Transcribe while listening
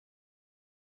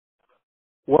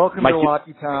Welcome to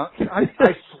Lucky Town. I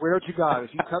swear to God, if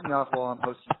you cut me off while I'm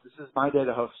hosting, this is my day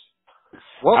to host.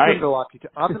 Welcome to Lucky Town.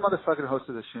 I'm the motherfucking host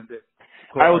of this shindig.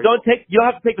 All right, well, you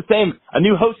don't have to take the same. A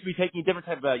new host will be taking a different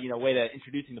type of, way to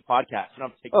introducing the podcast. You don't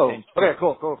have to take the same. Okay,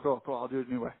 cool. I'll do it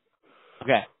a new way.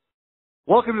 Okay.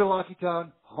 Welcome to Lucky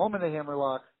Town, home of the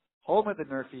Hammerlock, home of the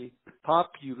NRFI,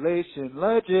 population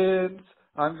legends.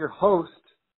 I'm your host,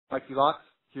 Mikey Locks,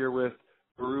 here with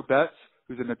Baru Betts,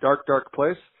 who's in a dark, dark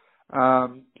place.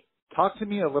 Talk to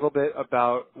me a little bit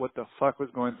about what the fuck was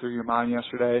going through your mind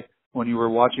yesterday when you were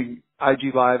watching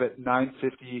IG Live at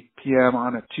 9:50 p.m.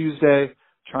 on a Tuesday,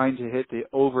 trying to hit the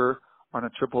over on a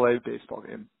AAA baseball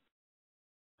game.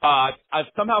 I've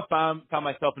somehow found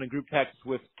myself in a group text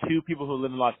with two people who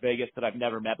live in Las Vegas that I've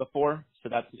never met before, so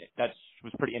that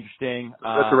was pretty interesting.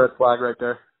 That's a red flag right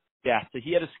there. Yeah, so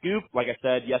he had a scoop. Like I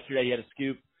said, yesterday he had a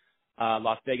scoop.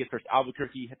 Las Vegas versus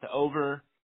Albuquerque hit the over.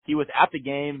 He was at the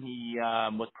game. He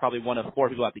was probably one of four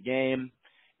people at the game,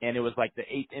 and it was like the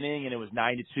 8th inning, and it was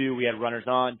 9-2. We had runners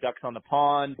on, ducks on the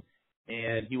pond,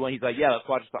 and he's like, yeah, let's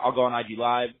watch this. I'll go on IG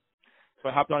Live. So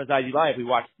I hopped on his IG Live. We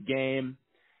watched the game.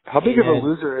 How big of a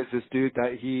loser is this dude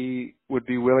that he would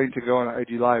be willing to go on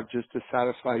IG Live just to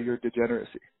satisfy your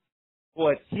degeneracy?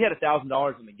 Well, he had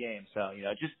 $1,000 in the game, so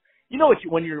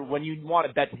when you want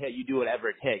to bet to hit, you do whatever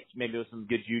it takes. Maybe it was some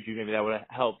good juju, maybe that would have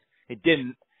helped. It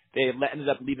didn't. They ended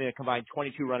up leaving a combined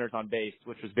 22 runners on base,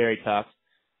 which was very tough.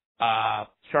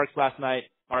 Sharks last night,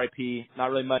 RIP. Not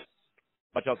really much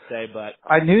else to say, but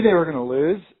I knew they were going to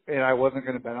lose, and I wasn't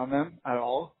going to bet on them at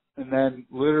all. And then,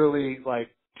 literally,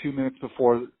 like 2 minutes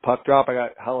before puck drop, I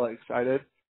got hella excited,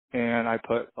 and I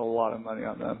put a lot of money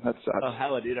on them. That sucks. Oh,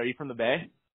 hella, dude. Are you from the Bay?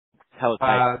 Hella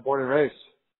tight. Born and raised.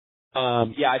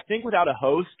 Yeah, I think without a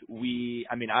host,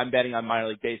 I'm betting on minor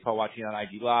league baseball, watching it on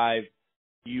IG Live.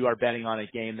 You are betting on a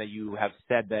game that you have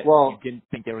said that you didn't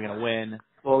think they were going to win.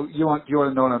 Well, you want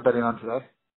to know what I'm betting on today?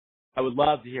 I would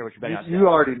love to hear what you're betting on today. You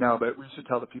already know, but we should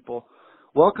tell the people.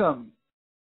 Welcome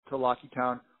to Lucky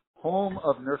Town, home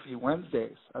of NRFI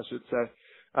Wednesdays, I should say.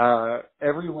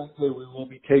 Every Wednesday we will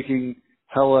be taking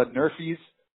hella NRFIs.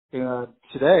 And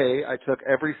today I took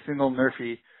every single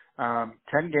NRFI,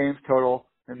 10 games total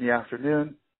in the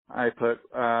afternoon. I put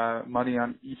money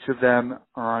on each of them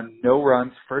on no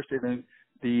runs, first inning.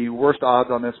 The worst odds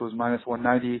on this was minus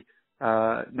 190.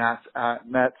 Nats at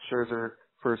Mets, Scherzer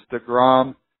versus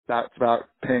DeGrom. That's about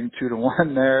paying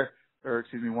 2-1 there,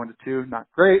 1-2. Not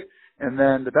great. And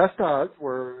then the best odds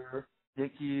were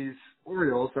Yankees,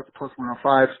 Orioles. That's plus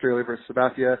 105. Straley versus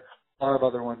Sabathia. A lot of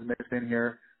other ones mixed in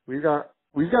here. We've got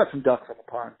some ducks on the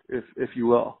pond, if you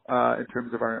will, in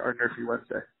terms of our NRFI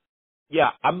Wednesday.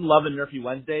 Yeah, I'm loving NRFI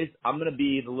Wednesdays. I'm going to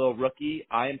be the little rookie.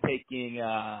 I am taking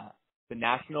the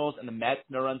Nationals and the Mets,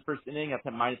 no runs first inning. That's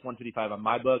at minus 155 on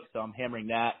my book, so I'm hammering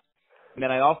that. And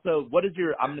then I also, I'm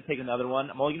going to take another one.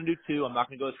 I'm only going to do two. I'm not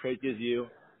going to go as crazy as you.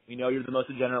 We know you're the most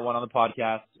degenerate one on the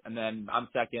podcast. And then I'm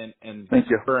second. And thank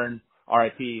you. Burn,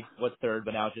 RIP, was third,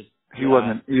 but now it's just. He's not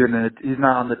on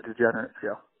the degenerate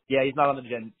scale. Yeah, he's not on the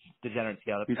degenerate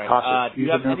scale. That's he's right. cautious. Do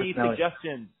you have any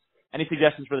suggestions? Any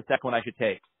suggestions for the second one I should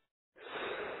take?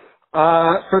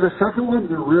 For the second one,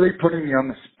 they're really putting me on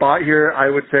the spot here. I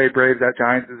would say Braves at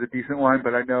Giants is a decent one,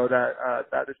 but I know that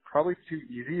that is probably too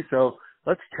easy. So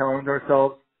let's challenge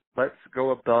ourselves. Let's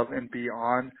go above and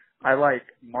beyond. I like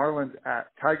Marlins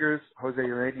at Tigers, Jose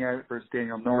Urania versus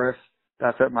Daniel Norris.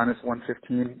 That's at minus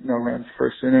 115, no runs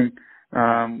first inning.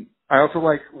 I also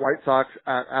like White Sox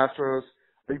at Astros.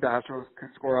 I think the Astros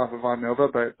could score off of Von Nova,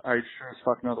 but I sure as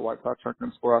fuck know the White Sox aren't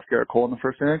going to score off Garrett Cole in the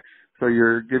first inning. So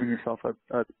you're giving yourself a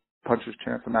puncher's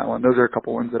chance on that one. Those are a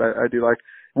couple ones that I do like.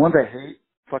 The ones I hate,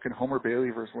 fucking Homer Bailey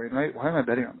versus Wainwright. Why am I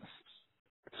betting on this?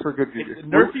 It's for good juju. It's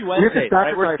NRFI Wednesday.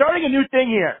 Right? We're starting a new thing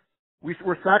here.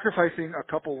 We're sacrificing a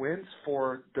couple wins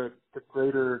for the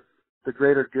greater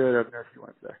good of NRFI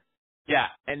Wednesday. Yeah,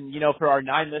 and for our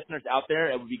 9 listeners out there,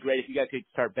 it would be great if you guys could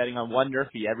start betting on one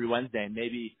NRFI every Wednesday, and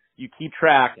maybe you keep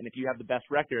track, and if you have the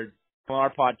best record, come on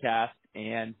our podcast,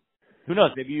 and who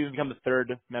knows, maybe you become the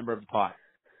third member of the pod.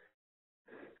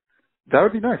 That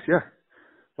would be nice, yeah.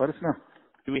 Let us know.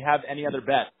 Do we have any other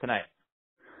bets tonight?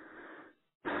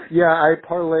 Yeah, I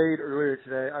parlayed earlier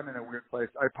today. I'm in a weird place.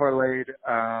 I parlayed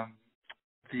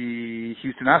the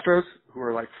Houston Astros, who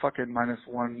are like fucking minus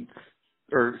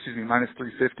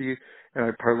 350, and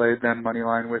I parlayed them money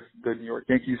line with the New York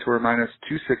Yankees, who are minus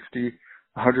 260,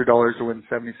 $100 to win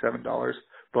 $77.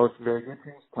 Both very good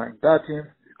teams playing bad teams.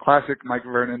 Classic Mike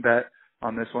Vernon bet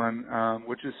on this one,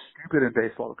 which is stupid in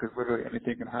baseball because literally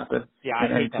anything can happen. Yeah, I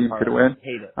and hate any team that could win.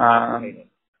 Hate it.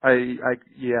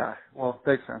 Yeah. Well,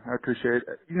 thanks, man. I appreciate it.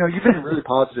 You've been really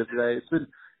positive today. It's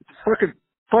fucking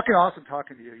fucking awesome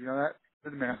talking to you. You know that?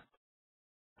 You're the man.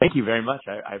 Thank you very much.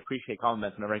 I appreciate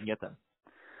compliments whenever I can get them.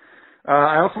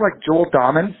 I also like Joel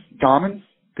Damon,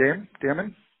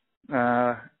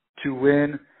 to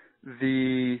win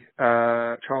the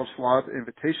Charles Schwab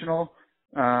Invitational.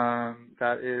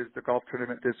 That is the golf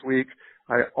tournament this week.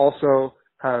 I also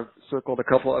have circled a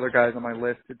couple other guys on my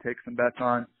list to take some bets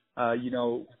on.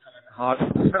 Hot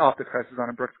off the presses on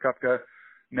a Brooks Koepka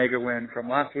mega win from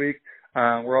last week.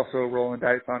 We're also rolling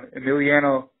dice on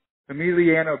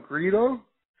Emiliano Grillo,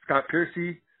 Scott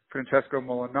Piercy, Francesco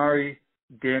Molinari,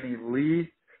 Danny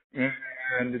Lee,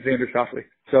 and Xander Schauffele.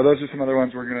 So those are some other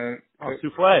ones we're going to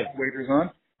souffle wagers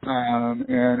on.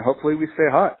 And hopefully we stay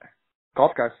hot.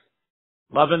 Golf guys.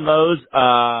 Loving those.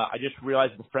 I just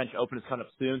realized the French Open is coming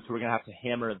up soon, so we're going to have to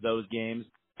hammer those games.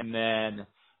 And then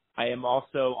I am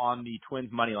also on the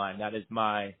Twins money line. That is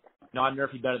my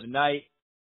non-Nerfy bet of the night.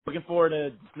 Looking forward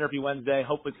to Nerfy Wednesday.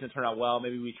 Hopefully it's going to turn out well.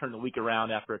 Maybe we turn the week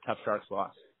around after a tough Sharks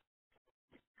loss.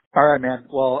 All right, man.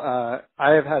 Well,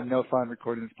 I have had no fun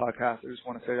recording this podcast. I just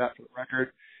want to say that for the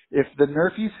record. If the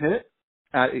Nerfies hit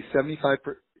at a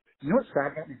 75%, you know what's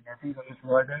sad about these Nerfies? I'm just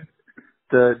realizing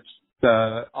the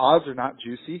odds are not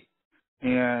juicy,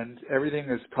 and everything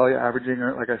is probably averaging,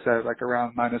 like I said, like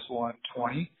around minus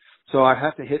 120. So I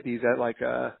have to hit these at like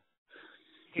a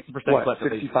 60% what, clip.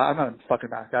 65? I'm not fucking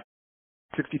math.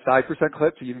 65%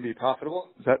 clip to even be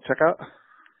profitable. Does that check out?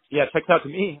 Yeah, checks out to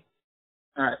me.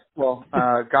 All right. Well,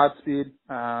 Godspeed.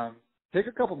 Take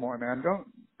a couple more, man.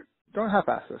 Don't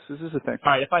half-ass this. This is a thing.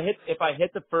 All right. If I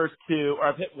hit the first two, or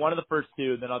I've hit one of the first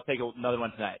two, then I'll take another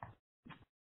one tonight.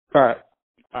 All right.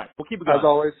 All right. We'll keep it going. As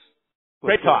always.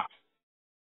 Great talk.